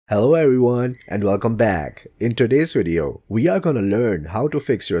Hello everyone and welcome back. In today's video, we are gonna learn how to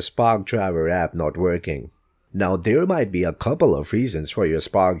fix your Spark Driver app not working. Now there might be a couple of reasons for your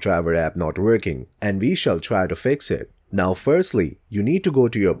Spark Driver app not working, and we shall try to fix it. Now firstly, you need to go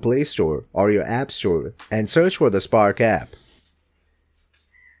to your Play Store or your App Store and search for the Spark app.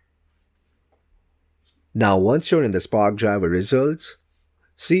 Now once you're in the Spark Driver results,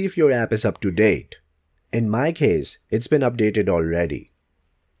 see if your app is up to date. In my case, it's been updated already.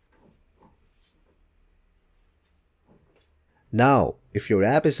 Now, if your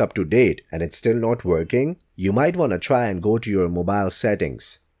app is up to date and it's still not working, you might want to try and go to your mobile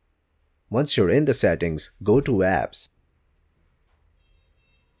settings. Once you're in the settings, go to Apps.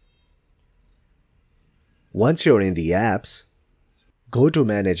 Once you're in the apps, go to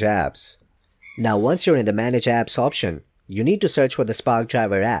Manage Apps. Now once you're in the Manage Apps option, you need to search for the Spark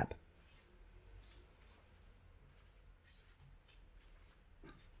Driver app.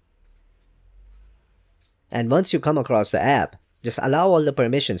 And once you come across the app, just allow all the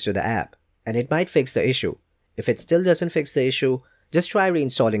permissions to the app, and it might fix the issue. If it still doesn't fix the issue, just try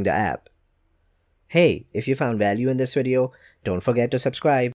reinstalling the app. Hey, if you found value in this video, don't forget to subscribe.